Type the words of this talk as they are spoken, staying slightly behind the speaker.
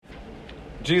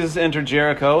Jesus entered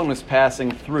Jericho and was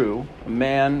passing through. A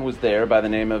man was there by the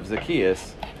name of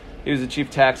Zacchaeus. He was a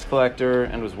chief tax collector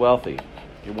and was wealthy.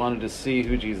 He wanted to see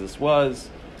who Jesus was,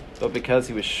 but because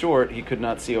he was short, he could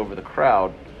not see over the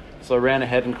crowd. So I ran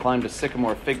ahead and climbed a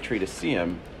sycamore fig tree to see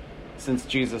him, since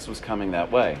Jesus was coming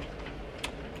that way.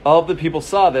 All of the people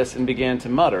saw this and began to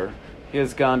mutter, "He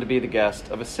has gone to be the guest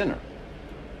of a sinner."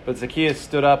 But Zacchaeus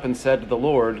stood up and said to the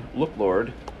Lord, "Look,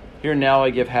 Lord, here now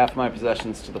I give half my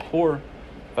possessions to the poor.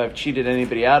 If I've cheated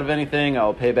anybody out of anything, I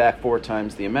will pay back 4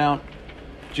 times the amount."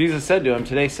 Jesus said to him,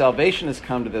 "Today salvation has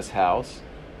come to this house,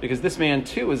 because this man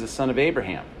too is a son of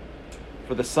Abraham.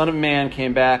 For the Son of Man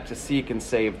came back to seek and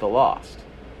save the lost."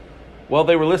 While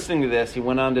they were listening to this, he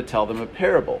went on to tell them a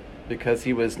parable, because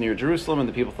he was near Jerusalem and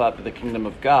the people thought that the kingdom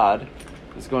of God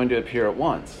was going to appear at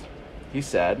once. He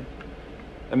said,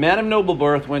 "A man of noble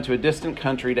birth went to a distant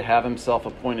country to have himself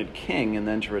appointed king and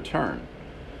then to return.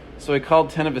 So he called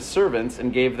 10 of his servants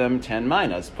and gave them 10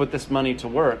 minas. 'Put this money to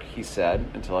work,' he said,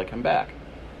 'until I come back.'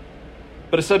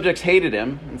 But his subjects hated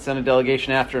him and sent a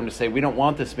delegation after him to say, 'We don't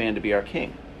want this man to be our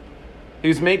king.' He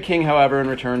was made king, however, and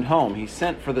returned home. He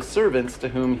sent for the servants to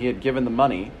whom he had given the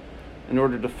money in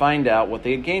order to find out what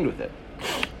they had gained with it.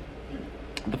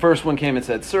 The first one came and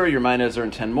said, 'Sir, your mina has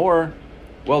earned 10 more.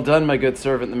 Well done, my good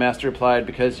servant,' the master replied.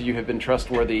 'Because you have been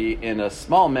trustworthy in a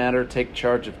small matter, take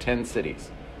charge of 10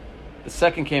 cities.' The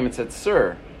second came and said,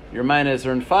 'Sir, your mina has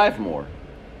earned 5 more.'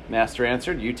 Master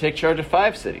answered, 'You take charge of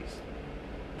 5 cities.'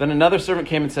 Then another servant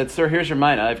came and said, 'Sir, here's your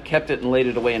mina. I've kept it and laid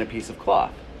it away in a piece of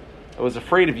cloth. I was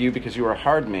afraid of you because you are a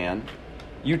hard man.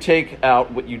 You take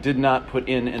out what you did not put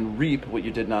in and reap what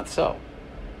you did not sow.'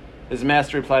 His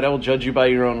master replied, 'I will judge you by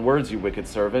your own words, you wicked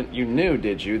servant. You knew,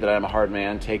 did you, that I am a hard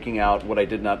man, taking out what I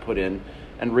did not put in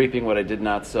and reaping what I did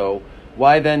not sow?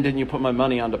 Why then didn't you put my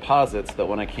money on deposits, that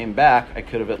when I came back I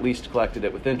could have at least collected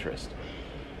it with interest?'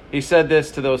 He said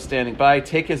this to those standing by,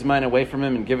 'Take his mine away from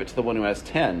him and give it to the one who has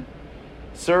 10.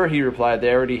 "Sir,' he replied,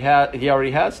 he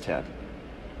already has 10.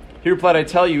 He replied, 'I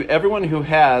tell you, everyone who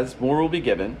has, more will be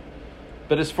given.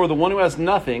 But as for the one who has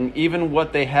nothing, even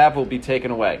what they have will be taken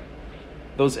away.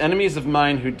 Those enemies of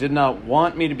mine who did not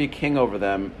want me to be king over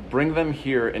them, bring them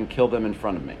here and kill them in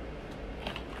front of me.'"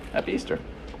 Happy Easter.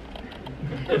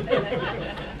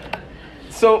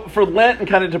 So for Lent and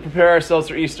kind of to prepare ourselves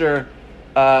for Easter,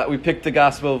 we picked the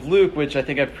Gospel of Luke, which I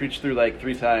think I've preached through like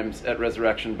 3 times at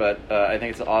Resurrection, but I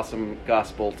think it's an awesome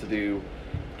gospel to do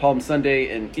Palm Sunday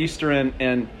and Easter in.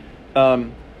 And,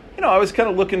 I was kind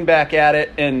of looking back at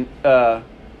it, and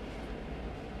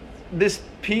this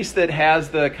piece that has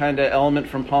the kind of element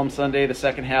from Palm Sunday, the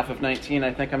second half of 19,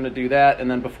 I think I'm going to do that. And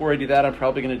then before I do that, I'm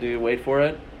probably going to do, wait for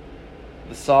it,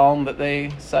 the psalm that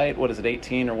they cite. What is it,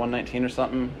 18 or 119 or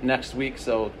something next week?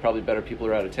 So probably better people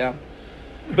are out of town.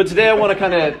 But today I want to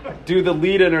kind of do the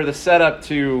lead-in or the setup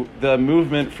to the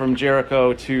movement from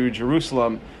Jericho to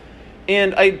Jerusalem.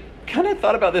 And I kind of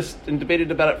thought about this and debated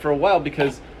about it for a while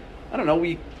because, I don't know,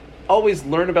 we always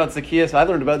learn about Zacchaeus. I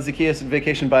learned about Zacchaeus at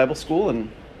Vacation Bible School, and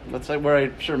that's like where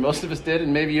I'm sure most of us did,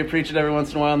 and maybe you preach it every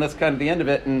once in a while, and that's kind of the end of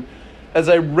it. And as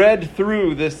I read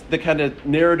through the kind of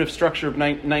narrative structure of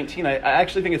 19, I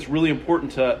actually think it's really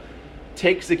important to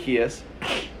take Zacchaeus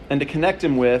and to connect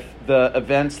him with the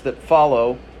events that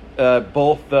follow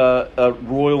both the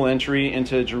royal entry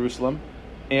into Jerusalem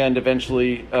and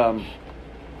eventually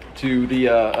to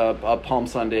the Palm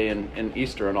Sunday and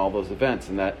Easter and all those events.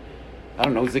 And that, I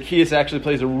don't know, Zacchaeus actually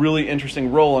plays a really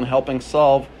interesting role in helping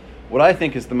solve what I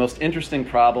think is the most interesting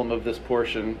problem of this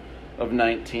portion of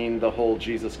 19, the whole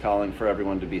Jesus calling for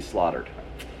everyone to be slaughtered.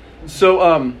 So,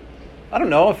 I don't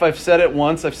know if I've said it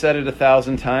once, I've said it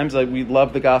 1,000 times. We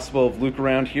love the Gospel of Luke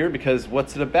around here because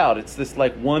what's it about? It's this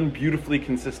like one beautifully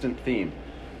consistent theme.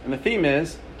 And the theme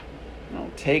is,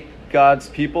 take God's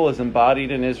people as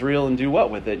embodied in Israel and do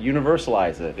what with it?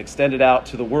 Universalize it, extend it out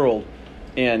to the world,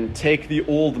 and take the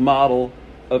old model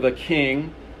of a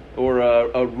king or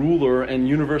a ruler and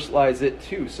universalize it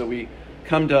too. So we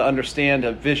come to understand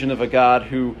a vision of a God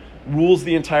who rules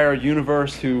the entire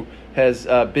universe, who has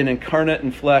been incarnate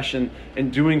in flesh, and in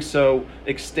doing so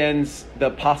extends the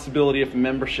possibility of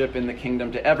membership in the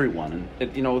kingdom to everyone.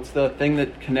 And it's the thing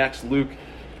that connects Luke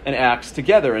and Acts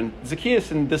together. And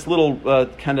Zacchaeus, in this little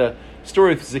kind of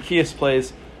story with Zacchaeus,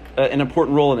 plays an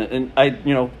important role in it. And I,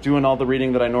 doing all the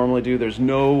reading that I normally do, there's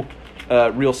no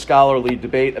real scholarly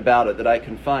debate about it that I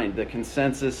can find. The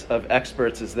consensus of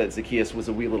experts is that Zacchaeus was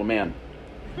a wee little man.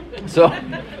 So,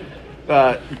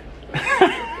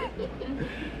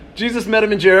 Jesus met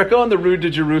him in Jericho on the road to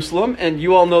Jerusalem, and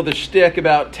you all know the shtick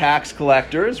about tax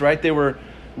collectors, right? They were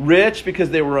rich because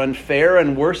they were unfair,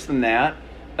 and worse than that,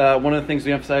 one of the things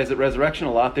we emphasize at Resurrection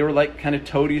a lot, they were like kind of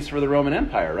toadies for the Roman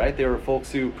Empire, right? They were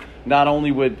folks who not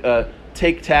only would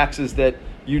take taxes that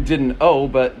you didn't owe,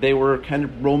 but they were kind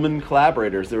of Roman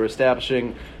collaborators. They were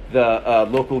establishing the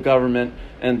local government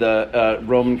and the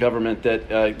Roman government that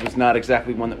was not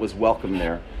exactly one that was welcome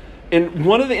there. And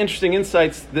one of the interesting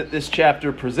insights that this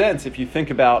chapter presents, if you think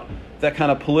about that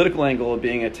kind of political angle of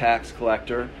being a tax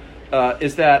collector,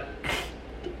 is that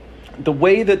the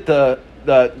way that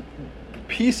the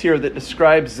piece here that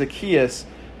describes Zacchaeus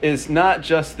is not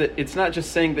just that it's not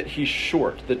just saying that he's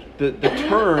short. The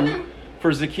term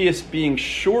for Zacchaeus being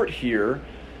short here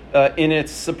in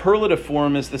its superlative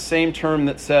form is the same term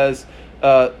that says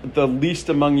the least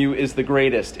among you is the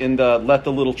greatest in the let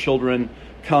the little children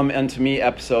come unto me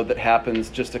episode that happens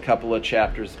just a couple of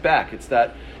chapters back. It's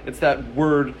that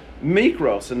word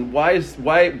mikros. And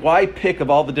why pick of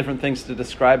all the different things to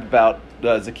describe about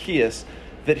Zacchaeus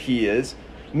that he is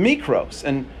mikros?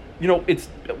 And it's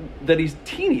that he's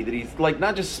teeny, that he's like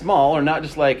not just small or not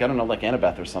just like, I don't know, like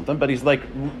Annabeth or something, but he's like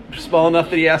small enough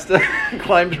that he has to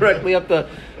climb directly up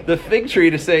the fig tree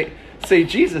to say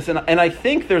Jesus. And I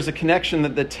think there's a connection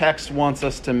that the text wants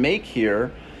us to make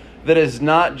here that is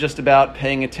not just about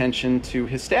paying attention to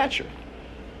his stature.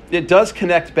 It does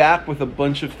connect back with a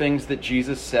bunch of things that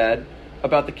Jesus said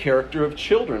about the character of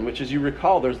children, which, as you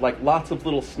recall, there's like lots of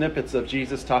little snippets of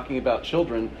Jesus talking about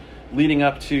children leading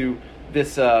up to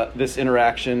this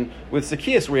interaction with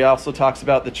Zacchaeus, where he also talks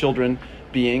about the children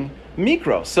being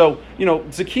mikros. So,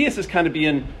 Zacchaeus is kind of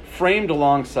being framed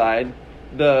alongside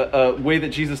the way that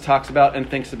Jesus talks about and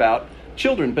thinks about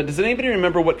children. But does anybody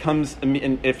remember what comes,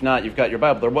 and if not, you've got your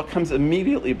Bible there, what comes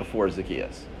immediately before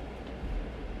Zacchaeus?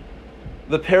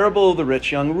 The parable of the rich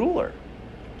young ruler.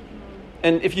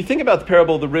 And if you think about the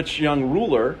parable of the rich young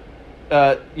ruler,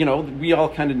 we all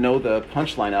kind of know the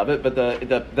punchline of it, but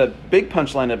the big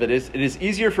punchline of it is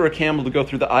easier for a camel to go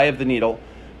through the eye of the needle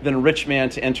than a rich man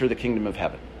to enter the kingdom of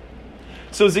heaven.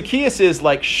 So Zacchaeus is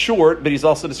like short, but he's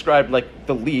also described like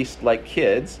the least, like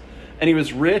kids. And he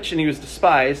was rich and he was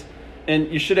despised. And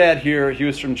you should add here, he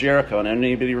was from Jericho. And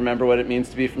anybody remember what it means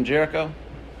to be from Jericho?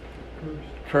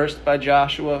 Cursed by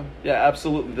Joshua. Yeah,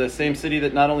 absolutely. The same city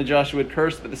that not only Joshua had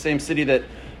cursed, but the same city that,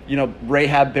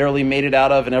 Rahab barely made it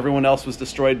out of, and everyone else was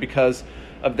destroyed because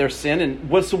of their sin. And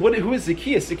who is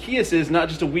Zacchaeus? Zacchaeus is not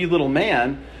just a wee little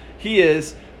man. He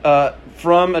is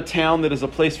from a town that is a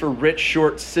place for rich,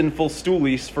 short, sinful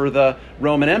stoolies for the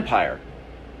Roman Empire.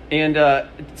 And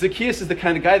Zacchaeus is the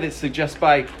kind of guy that suggests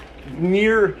by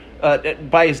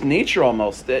his nature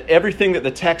almost, that everything that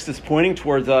the text is pointing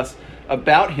towards us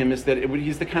about him is that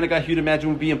he's the kind of guy who you'd imagine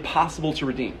would be impossible to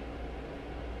redeem.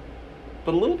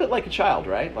 But a little bit like a child,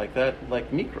 right? Like that,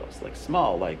 like mikros, like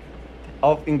small, like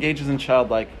all engages in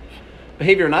childlike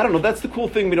behavior. And I don't know, that's the cool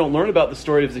thing we don't learn about the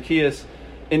story of Zacchaeus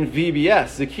in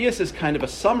VBS. Zacchaeus is kind of a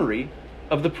summary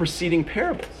of the preceding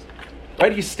parables,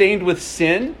 right? He's stained with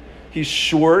sin. He's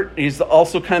short. He's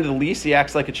also kind of the least. He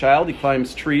acts like a child. He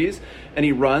climbs trees and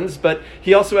he runs. But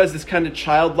he also has this kind of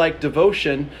childlike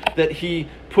devotion that he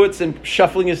puts in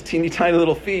shuffling his teeny tiny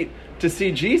little feet to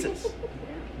see Jesus.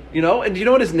 And do you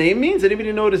know what his name means?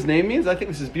 Anybody know what his name means? I think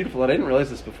this is beautiful, and I didn't realize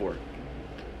this before.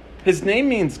 His name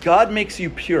means God makes you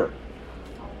pure.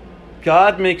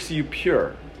 God makes you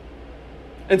pure.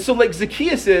 And so like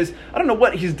Zacchaeus is, I don't know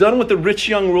what he's done what the rich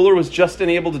young ruler was just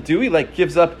unable to do. He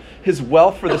gives up his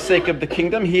wealth for the sake of the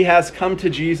kingdom. He has come to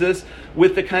Jesus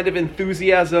with the kind of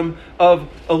enthusiasm of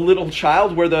a little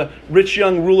child, where the rich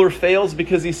young ruler fails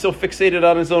because he's so fixated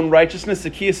on his own righteousness.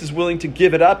 Zacchaeus is willing to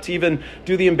give it up, to even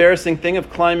do the embarrassing thing of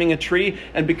climbing a tree.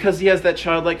 And because he has that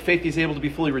childlike faith, he's able to be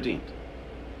fully redeemed.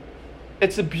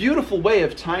 It's a beautiful way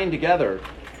of tying together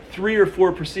 3 or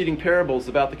 4 preceding parables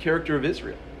about the character of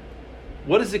Israel.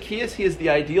 What is Zacchaeus? He is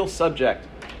the ideal subject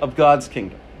of God's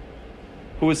kingdom,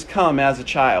 who has come as a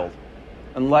child,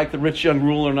 unlike the rich young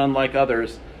ruler and unlike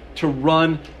others, to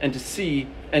run and to see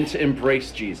and to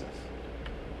embrace Jesus.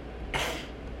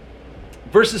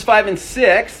 Verses 5 and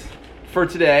 6 for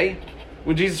today.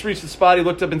 When Jesus reached the spot, he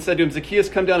looked up and said to him, Zacchaeus,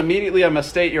 come down immediately. I must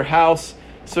stay at your house.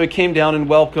 So he came down and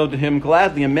welcomed him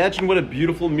gladly. Imagine what a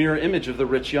beautiful mirror image of the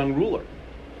rich young ruler.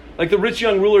 Like the rich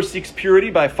young ruler seeks purity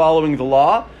by following the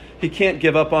law. He can't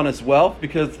give up on his wealth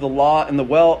because the law and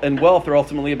wealth are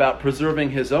ultimately about preserving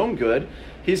his own good.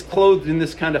 He's clothed in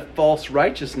this kind of false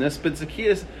righteousness, but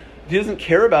Zacchaeus, he doesn't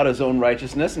care about his own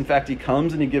righteousness. In fact, he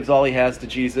comes and he gives all he has to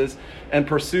Jesus and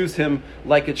pursues him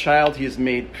like a child. He is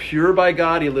made pure by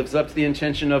God. He lives up to the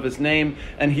intention of his name,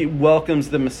 and he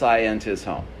welcomes the Messiah into his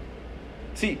home.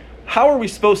 See, how are we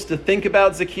supposed to think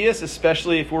about Zacchaeus,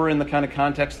 especially if we're in the kind of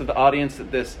context of the audience that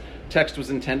this text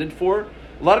was intended for?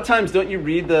 A lot of times, don't you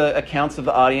read the accounts of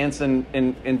the audience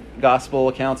in gospel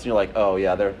accounts, and you're like, oh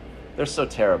yeah, they're so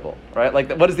terrible, right? Like,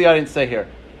 what does the audience say here?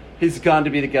 He's gone to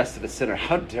be the guest of a sinner.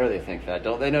 How dare they think that?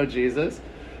 Don't they know Jesus?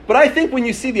 But I think when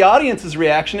you see the audience's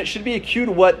reaction, it should be a cue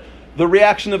to what the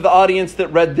reaction of the audience that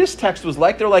read this text was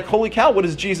like. They're like, holy cow, what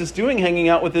is Jesus doing hanging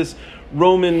out with this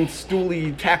Roman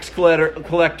stooly tax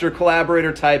collector,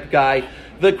 collaborator type guy?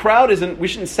 The crowd we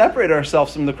shouldn't separate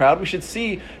ourselves from the crowd. We should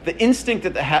see the instinct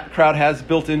that the crowd has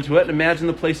built into it and imagine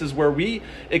the places where we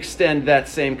extend that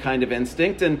same kind of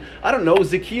instinct. And I don't know,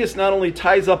 Zacchaeus not only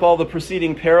ties up all the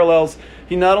preceding parallels,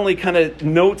 he not only kind of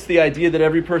notes the idea that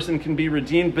every person can be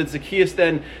redeemed, but Zacchaeus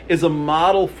then is a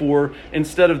model for,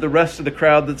 instead of the rest of the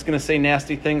crowd that's going to say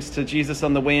nasty things to Jesus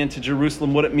on the way into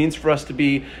Jerusalem, what it means for us to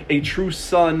be a true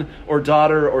son or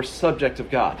daughter or subject of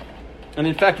God. And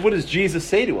in fact, what does Jesus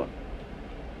say to him?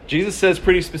 Jesus says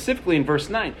pretty specifically in verse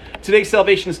 9, today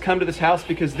salvation has come to this house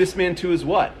because this man too is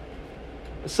what?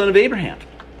 A son of Abraham.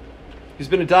 He's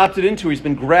been adopted into, he's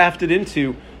been grafted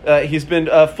into, he's been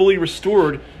fully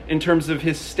restored in terms of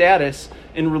his status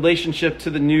in relationship to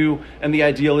the new and the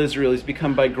ideal Israel. He's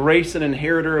become by grace an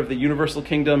inheritor of the universal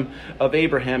kingdom of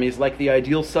Abraham. He's like the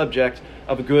ideal subject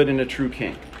of a good and a true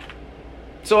king.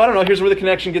 So I don't know, here's where the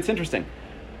connection gets interesting.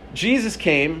 Jesus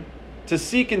came to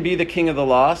seek and be the king of the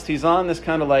lost. He's on this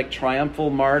kind of like triumphal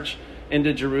march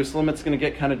into Jerusalem. It's going to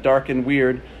get kind of dark and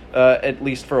weird, at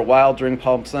least for a while during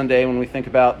Palm Sunday when we think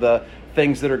about the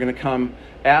things that are going to come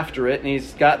after it. And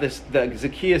he's got the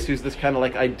Zacchaeus, who's this kind of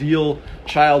like ideal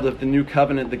child of the new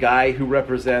covenant, the guy who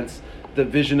represents the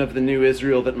vision of the new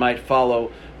Israel that might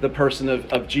follow the person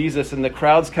of Jesus. And the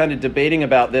crowd's kind of debating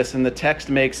about this, and the text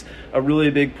makes a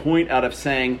really big point out of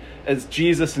saying, as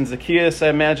Jesus and Zacchaeus, I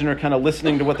imagine, are kind of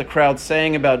listening to what the crowd's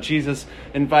saying about Jesus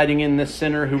inviting in this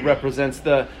sinner who represents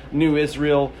the new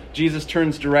Israel, Jesus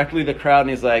turns directly to the crowd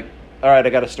and he's like, all right, I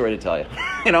got a story to tell you.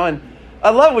 And I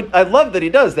love that he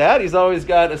does that. He's always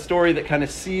got a story that kind of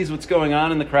sees what's going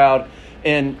on in the crowd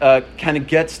and kind of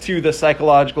gets to the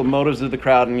psychological motives of the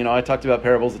crowd. And, I talked about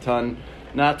parables a ton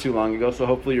not too long ago, so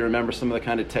hopefully you remember some of the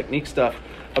kind of technique stuff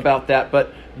about that.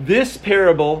 But this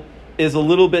parable is a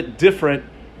little bit different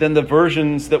than the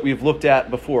versions that we've looked at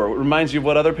before. It reminds you of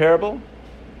what other parable?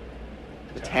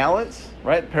 The talents,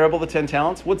 right? Parable of the 10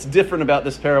 talents. What's different about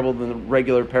this parable than the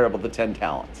regular parable of the 10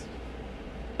 talents?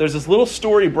 There's this little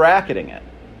story bracketing it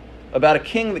about a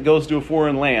king that goes to a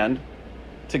foreign land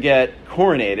to get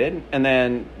coronated, and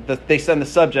then they send the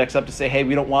subjects up to say, hey,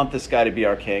 we don't want this guy to be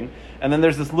our king. And then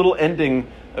there's this little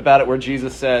ending about it where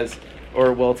Jesus says,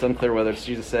 or, well, it's unclear whether it's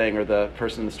Jesus saying or the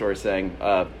person in the story saying,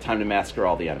 time to massacre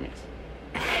all the enemies.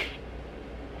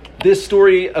 This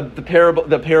story of the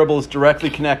parable is directly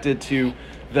connected to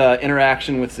the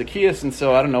interaction with Zacchaeus, and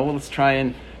so I don't know, let's try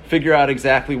and figure out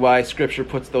exactly why Scripture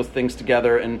puts those things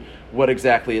together and what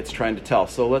exactly it's trying to tell.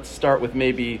 So let's start with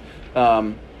maybe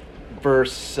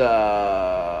verse,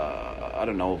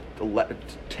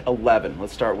 11.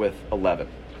 Let's start with 11.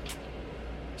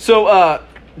 So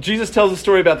Jesus tells a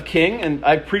story about the king, and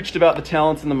I've preached about the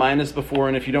talents and the minas before,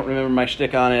 and if you don't remember my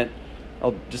shtick on it,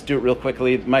 I'll just do it real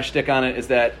quickly. My shtick on it is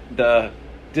that the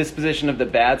disposition of the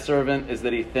bad servant is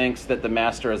that he thinks that the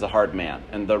master is a hard man.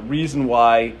 And the reason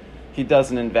why he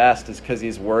doesn't invest is because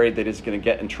he's worried that he's going to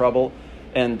get in trouble.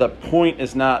 And the point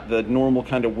is not the normal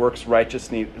kind of works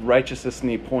righteousness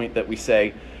point that we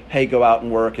say, hey, go out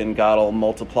and work and God will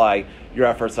multiply your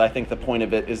efforts. I think the point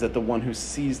of it is that the one who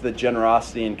sees the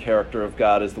generosity and character of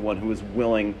God is the one who is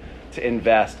willing to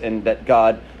invest, and that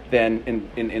God then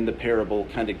in the parable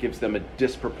kind of gives them a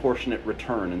disproportionate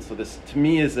return. And so this, to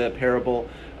me, is a parable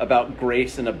about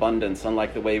grace and abundance,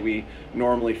 unlike the way we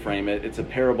normally frame it. It's a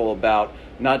parable about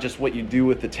not just what you do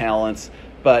with the talents,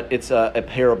 but it's a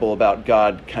parable about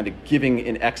God kind of giving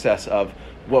in excess of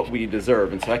what we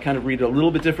deserve. And so I kind of read it a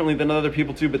little bit differently than other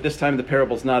people do, but this time the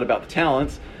parable's not about the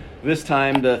talents. This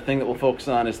time the thing that we'll focus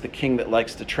on is the king that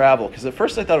likes to travel. Because at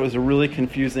first I thought it was a really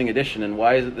confusing addition, and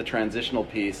why is it the transitional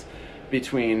piece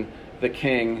between the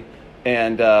king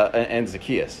and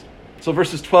Zacchaeus? So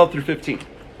verses 12 through 15.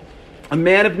 A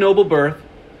man of noble birth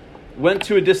went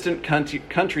to a distant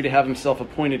country to have himself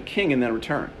appointed king and then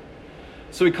return.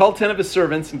 So he called 10 of his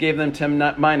servants and gave them 10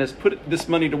 minas. Put this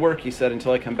money to work, he said,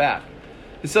 until I come back.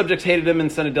 His subjects hated him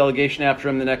and sent a delegation after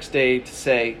him the next day to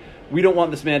say, we don't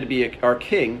want this man to be our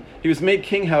king. He was made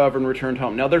king, however, and returned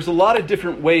home. Now, there's a lot of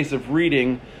different ways of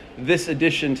reading this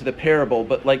addition to the parable,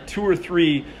 but like 2 or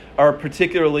 3 are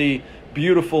particularly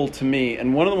beautiful to me.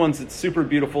 And one of the ones that's super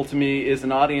beautiful to me is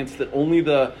an audience that only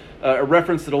a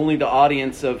reference that only the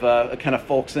audience of kind of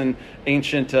folks in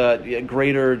ancient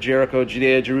greater Jericho,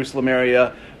 Judea, Jerusalem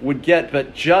area would get.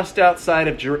 But just outside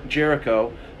of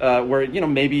Jericho, where,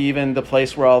 maybe even the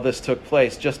place where all this took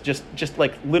place, just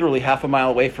like literally half a mile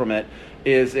away from it,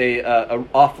 is a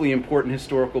awfully important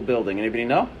historical building. Anybody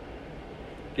know?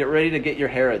 Get ready to get your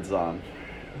Herods on.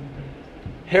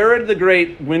 Herod the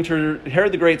Great's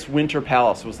winter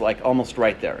palace was like almost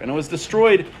right there, and it was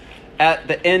destroyed at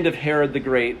the end of Herod the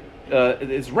Great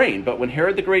his reign. But when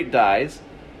Herod the Great dies,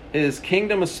 his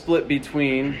kingdom is split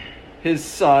between his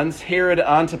sons, Herod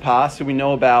Antipas, who we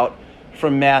know about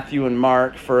from Matthew and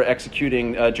Mark for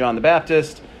executing John the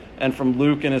Baptist, and from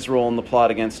Luke in his role in the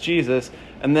plot against Jesus,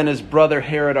 and then his brother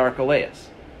Herod Archelaus.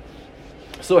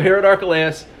 So Herod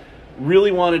Archelaus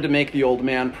really wanted to make the old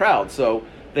man proud. So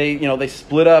they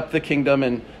split up the kingdom,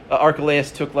 and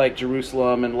Archelaus took like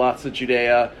Jerusalem and lots of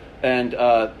Judea, and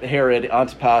Herod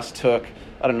Antipas took,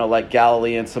 like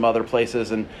Galilee and some other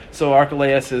places. And so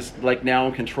Archelaus is like now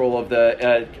in control of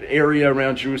the area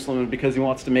around Jerusalem, and because he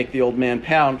wants to make the old man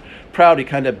proud, he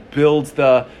kind of builds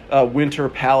the winter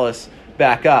palace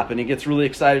back up, and he gets really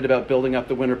excited about building up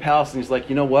the winter palace, and he's like,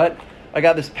 you know what? I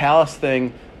got this palace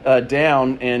thing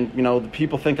down, and the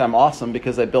people think I'm awesome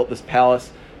because I built this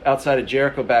palace outside of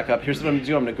Jericho back up. Here's what I'm going to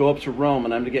do. I'm going to go up to Rome,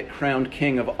 and I'm going to get crowned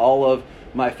king of all of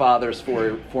my father's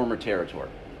former territory.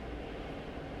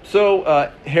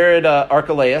 So Herod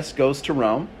Archelaus goes to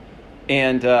Rome,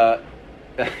 and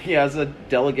he has a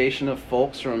delegation of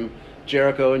folks from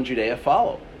Jericho and Judea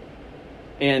follow.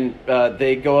 And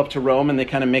they go up to Rome, and they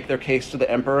kind of make their case to the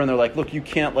emperor, and they're like, look, you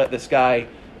can't let this guy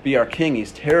be our king.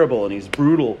 He's terrible, and he's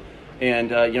brutal, and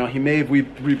he may have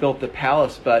rebuilt the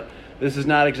palace, but this is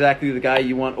not exactly the guy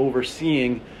you want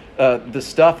overseeing the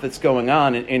stuff that's going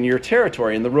on in your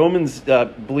territory. And the Romans,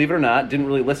 believe it or not, didn't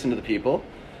really listen to the people.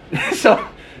 So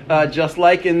just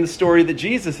like in the story that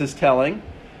Jesus is telling,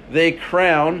 they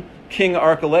crown King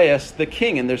Archelaus the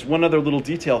king. And there's one other little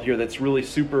detail here that's really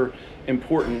super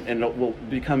important, and it will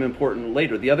become important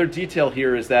later. The other detail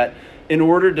here is that in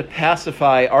order to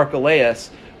pacify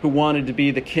Archelaus, who wanted to be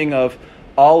the king of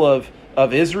all of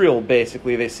Israel,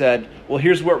 basically, they said, well,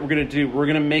 here's what we're going to do. We're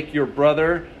going to make your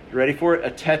brother, you ready for it,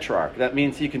 a tetrarch. That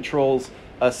means he controls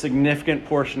a significant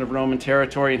portion of Roman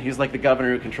territory, and he's like the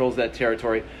governor who controls that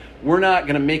territory. We're not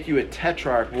going to make you a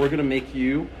tetrarch. We're going to make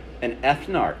you an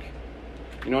ethnarch.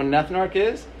 You know what an ethnarch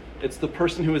is? It's the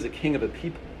person who is a king of a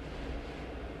people.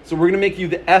 So we're going to make you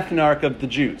the ethnarch of the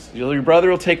Jews. Your brother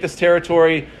will take this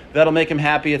territory. That'll make him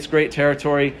happy. It's great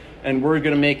territory. And we're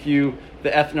going to make you the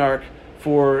ethnarch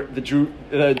for the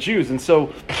Jews. And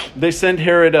so they send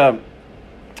Herod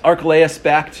Archelaus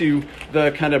back to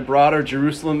the kind of broader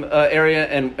Jerusalem area.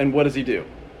 And what does he do?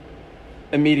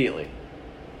 Immediately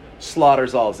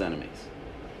slaughters all his enemies.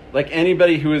 Like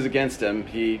anybody who is against him,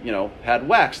 he, had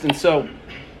waxed. And so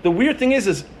the weird thing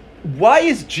is why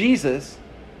is Jesus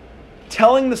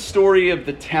telling the story of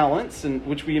the talents, and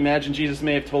which we imagine Jesus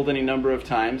may have told any number of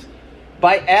times,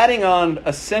 by adding on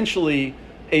essentially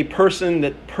a person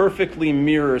that perfectly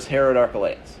mirrors Herod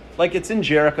Archelaus? Like, it's in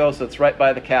Jericho, so it's right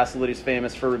by the castle that he's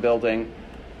famous for rebuilding.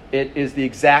 It is the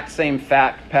exact same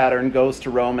fact pattern, goes to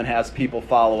Rome and has people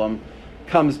follow him,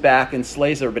 comes back and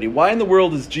slays everybody. Why in the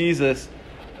world is Jesus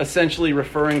essentially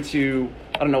referring to,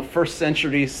 first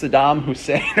century Saddam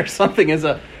Hussein or something as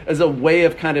a way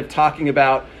of kind of talking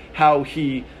about how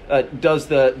he does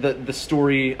the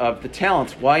story of the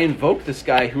talents? Why invoke this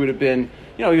guy who would have been,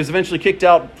 he was eventually kicked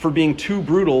out for being too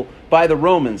brutal by the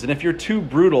Romans. And if you're too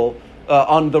brutal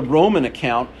on the Roman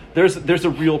account, there's a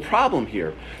real problem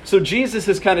here. So Jesus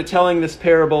is kind of telling this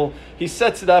parable. He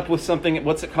sets it up with something,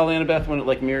 what's it called, Annabeth, when it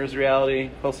like mirrors reality,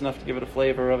 close enough to give it a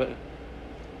flavor of it?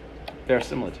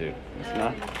 Verisimilitude. It's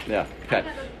not? Yeah. Okay.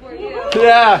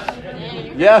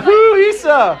 Yeah. Yahoo,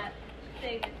 Isa!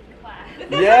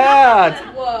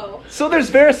 Yeah. Whoa. So there's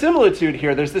verisimilitude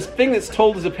here. There's this thing that's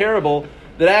told as a parable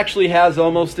that actually has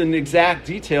almost in exact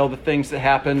detail the things that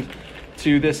happened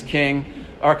to this king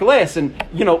Archelaus. And,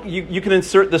 you can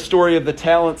insert the story of the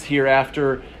talents here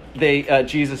after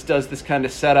Jesus does this kind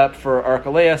of setup for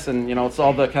Archelaus, and, it's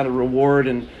all the kind of reward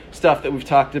and stuff that we've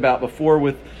talked about before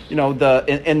with,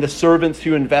 the servants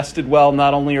who invested well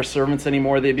not only are servants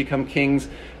anymore, they become kings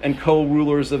and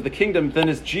co-rulers of the kingdom. Then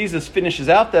as Jesus finishes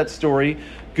out that story,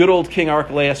 good old King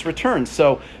Archelaus returns.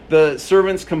 So the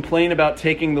servants complain about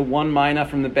taking the 1 mina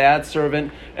from the bad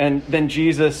servant, and then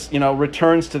Jesus,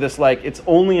 returns to this, like, it's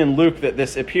only in Luke that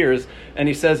this appears, and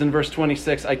he says in verse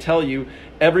 26, I tell you,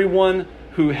 everyone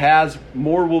who has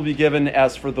more will be given,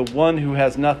 as for the one who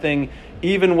has nothing,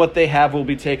 even what they have will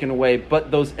be taken away.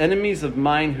 But those enemies of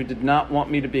mine who did not want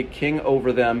me to be king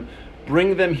over them,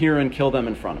 bring them here and kill them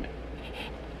in front of me.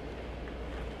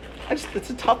 It's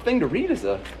a tough thing to read as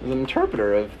an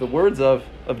interpreter of the words of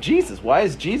Jesus. Why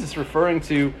is Jesus referring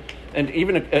to, and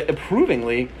even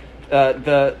approvingly,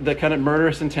 the kind of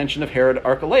murderous intention of Herod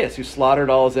Archelaus, who slaughtered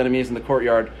all his enemies in the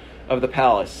courtyard of the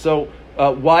palace? So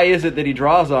why is it that he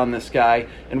draws on this guy,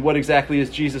 and what exactly is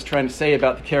Jesus trying to say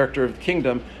about the character of the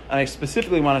kingdom? And I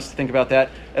specifically want us to think about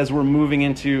that as we're moving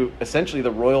into essentially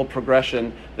the royal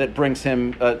progression that brings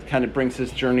him, brings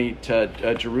his journey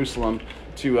to Jerusalem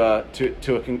to a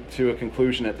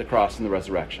conclusion at the cross and the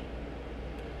resurrection.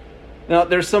 Now,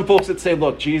 there's some folks that say,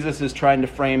 look, Jesus is trying to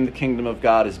frame the kingdom of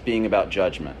God as being about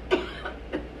judgment.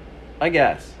 I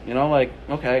guess,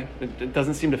 okay, it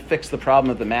doesn't seem to fix the problem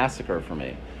of the massacre for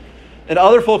me. And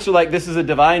other folks are like, this is a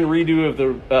divine redo of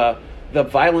the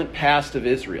violent past of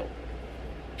Israel.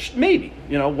 Maybe,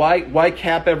 why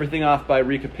cap everything off by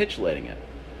recapitulating it?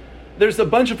 There's a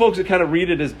bunch of folks that kind of read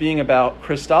it as being about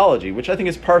Christology, which I think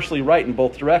is partially right in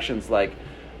both directions, like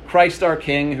Christ our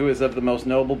King, who is of the most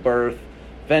noble birth,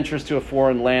 ventures to a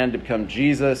foreign land to become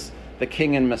Jesus, the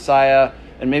King and Messiah.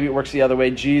 And maybe it works the other way.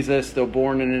 Jesus, though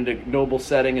born in a noble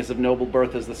setting, is of noble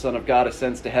birth as the Son of God,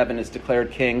 ascends to heaven, is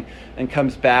declared king, and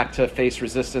comes back to face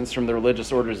resistance from the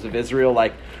religious orders of Israel.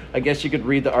 Like, I guess you could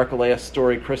read the Archelaus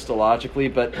story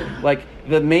Christologically, but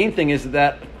the main thing is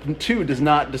that, too, does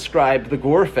not describe the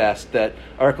gore fest that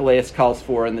Archelaus calls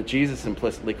for and that Jesus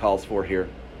implicitly calls for here.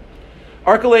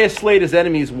 Archelaus slayed his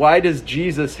enemies. Why does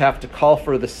Jesus have to call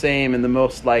for the same in the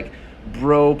most,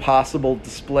 possible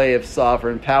display of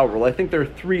sovereign power? Well, I think there are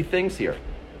three things here.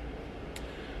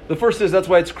 The first is that's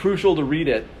why it's crucial to read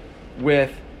it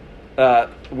with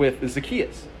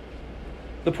Zacchaeus.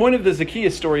 The point of the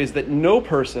Zacchaeus story is that no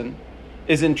person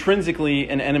is intrinsically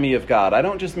an enemy of God. I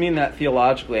don't just mean that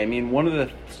theologically. I mean one of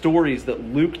the stories that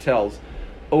Luke tells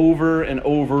over and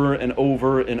over and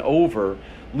over and over.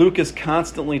 Luke is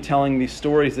constantly telling these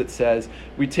stories that says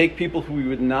we take people who we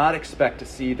would not expect to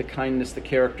see the kindness, the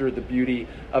character, the beauty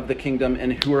of the kingdom,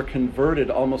 and who are converted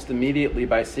almost immediately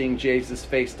by seeing Jesus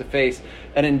face to face.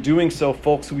 And in doing so,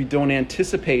 folks who we don't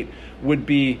anticipate would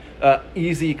be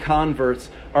easy converts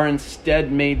are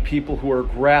instead made people who are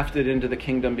grafted into the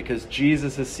kingdom because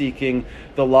Jesus is seeking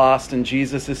the lost and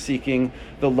Jesus is seeking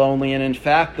the lonely. And in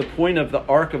fact, the point of the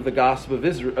arc of the gospel of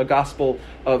Israel, gospel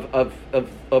of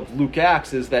Luke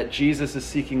Acts, is that Jesus is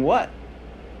seeking what?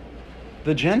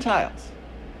 The Gentiles,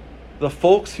 the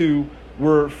folks who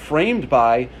were framed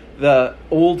by the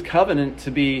old covenant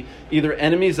to be either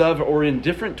enemies of or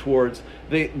indifferent towards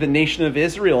the nation of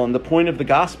Israel. And the point of the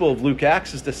gospel of Luke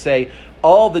Acts is to say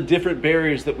all the different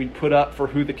barriers that we put up for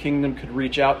who the kingdom could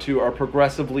reach out to are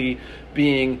progressively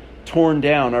being torn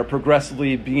down, are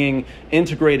progressively being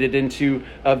integrated into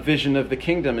a vision of the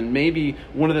kingdom. And maybe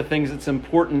one of the things that's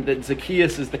important that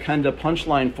Zacchaeus is the kind of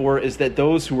punchline for is that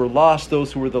those who were lost,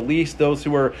 those who were the least, those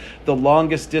who were the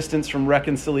longest distance from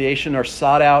reconciliation are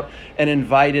sought out and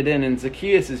invited in. And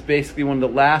Zacchaeus is basically one of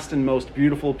the last and most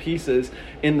beautiful pieces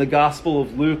in the Gospel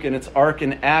of Luke and its arc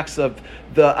and acts of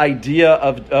the idea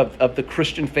of the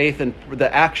Christian faith, and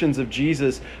the actions of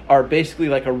Jesus are basically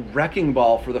like a wrecking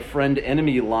ball for the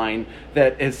friend-enemy line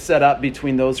that is set up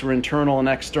between those who are internal and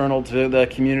external to the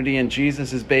community, and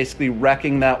Jesus is basically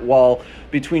wrecking that wall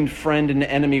between friend and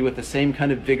enemy with the same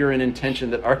kind of vigor and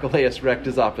intention that Archelaus wrecked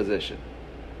his opposition.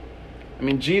 I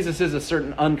mean, Jesus is a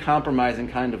certain uncompromising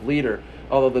kind of leader,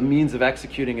 although the means of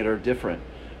executing it are different.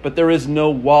 But there is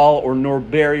no wall or no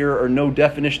barrier or no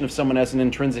definition of someone as an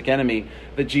intrinsic enemy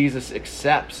that Jesus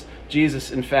accepts.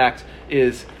 Jesus, in fact,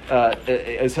 is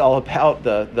all about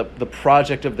the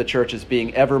project of the church as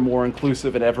being ever more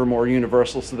inclusive and ever more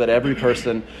universal so that every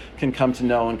person can come to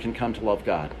know and can come to love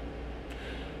God.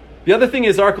 The other thing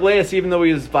is Archelaus, even though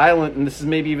he was violent, and this is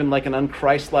maybe even like an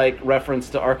unchristlike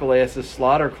reference to Archelaus'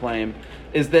 slaughter claim,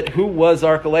 is that who was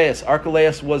Archelaus?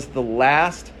 Archelaus was the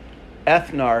last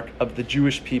ethnarch of the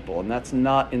Jewish people, and that's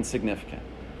not insignificant.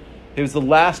 He was the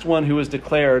last one who was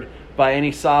declared by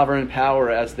any sovereign power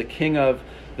as the king of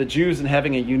the Jews and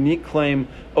having a unique claim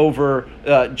over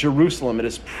Jerusalem. It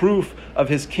is proof of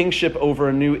his kingship over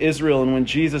a new Israel. And when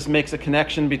Jesus makes a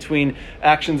connection between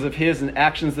actions of his and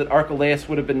actions that Archelaus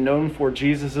would have been known for,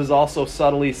 Jesus is also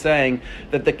subtly saying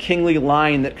that the kingly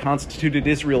line that constituted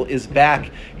Israel is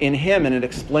back in him. And it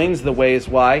explains the ways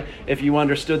why, if you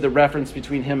understood the reference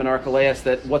between him and Archelaus,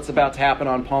 that what's about to happen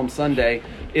on Palm Sunday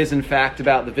is in fact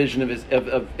about the vision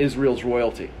of Israel's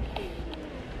royalty.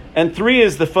 And three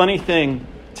is the funny thing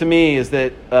to me is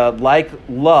that like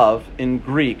love in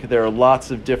Greek, there are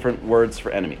lots of different words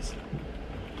for enemies.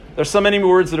 There's some enemy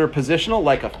words that are positional,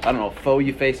 like a foe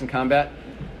you face in combat.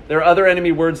 There are other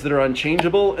enemy words that are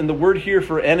unchangeable, and the word here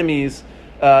for enemies,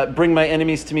 bring my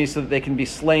enemies to me so that they can be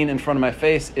slain in front of my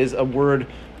face, is a word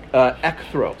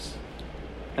ekthros.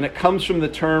 And it comes from the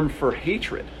term for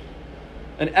hatred.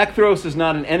 An ekthros is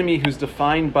not an enemy who's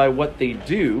defined by what they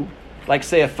do, like,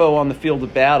 say, a foe on the field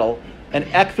of battle. An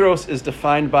ekthros is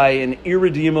defined by an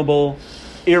irredeemable,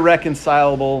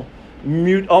 irreconcilable,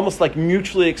 almost like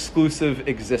mutually exclusive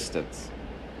existence.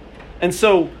 And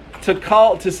so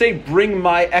to say, bring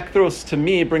my ekthros to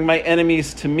me, bring my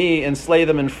enemies to me and slay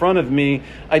them in front of me,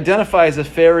 identifies a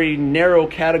very narrow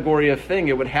category of thing.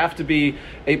 It would have to be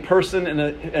a person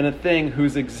and a thing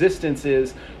whose existence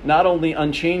is not only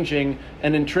unchanging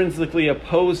and intrinsically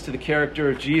opposed to the character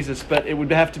of Jesus, but it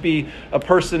would have to be a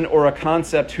person or a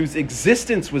concept whose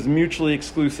existence was mutually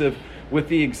exclusive with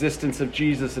the existence of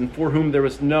Jesus and for whom there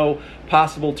was no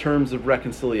possible terms of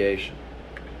reconciliation.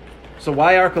 So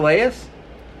why Archelaus?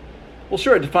 Well,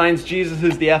 sure, it defines Jesus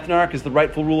as the ethnarch, as the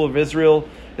rightful ruler of Israel.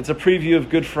 It's a preview of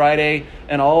Good Friday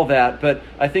and all that. But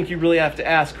I think you really have to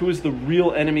ask, who is the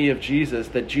real enemy of Jesus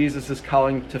that Jesus is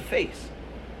calling to face?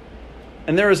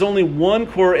 And there is only one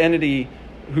core entity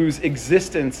whose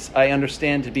existence I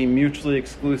understand to be mutually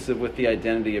exclusive with the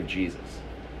identity of Jesus.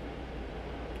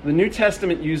 The New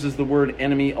Testament uses the word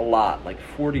enemy a lot, like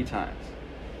 40 times.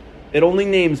 It only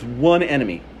names one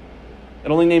enemy.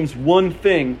 It only names one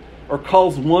thing, or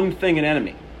calls one thing an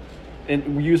enemy,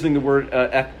 and using the word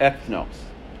ethnos.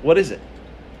 What is it?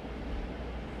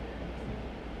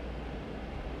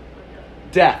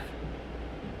 Death.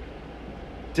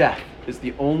 Death is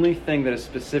the only thing that is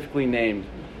specifically named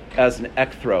as an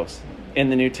ekthros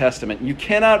in the New Testament. You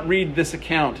cannot read this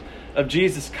account of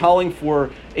Jesus calling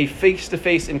for a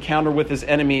face-to-face encounter with his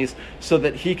enemies so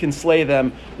that he can slay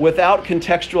them without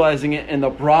contextualizing it in the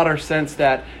broader sense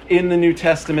that in the New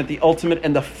Testament, the ultimate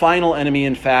and the final enemy,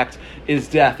 in fact, is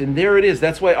death. And there it is.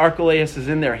 That's why Archelaus is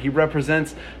in there. He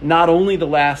represents not only the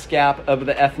last gap of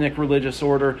the ethnic religious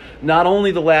order, not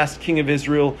only the last king of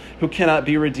Israel who cannot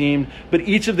be redeemed, but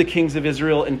each of the kings of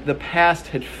Israel in the past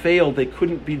had failed. They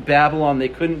couldn't beat Babylon. They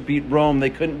couldn't beat Rome. They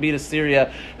couldn't beat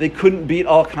Assyria. They couldn't beat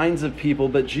all kinds of people.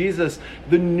 But Jesus,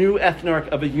 the new ethnarch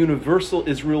of a universal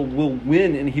Israel, will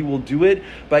win, and he will do it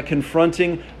by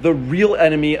confronting the real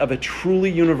enemy of a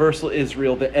truly universal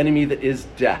Israel, the enemy that is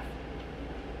death.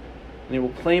 And he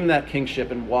will claim that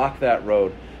kingship and walk that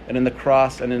road, and in the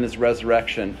cross and in his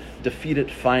resurrection, defeat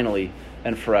it finally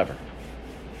and forever.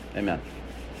 Amen.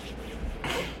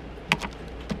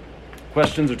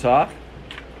 Questions or talk?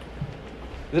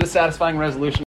 Is it a satisfying resolution?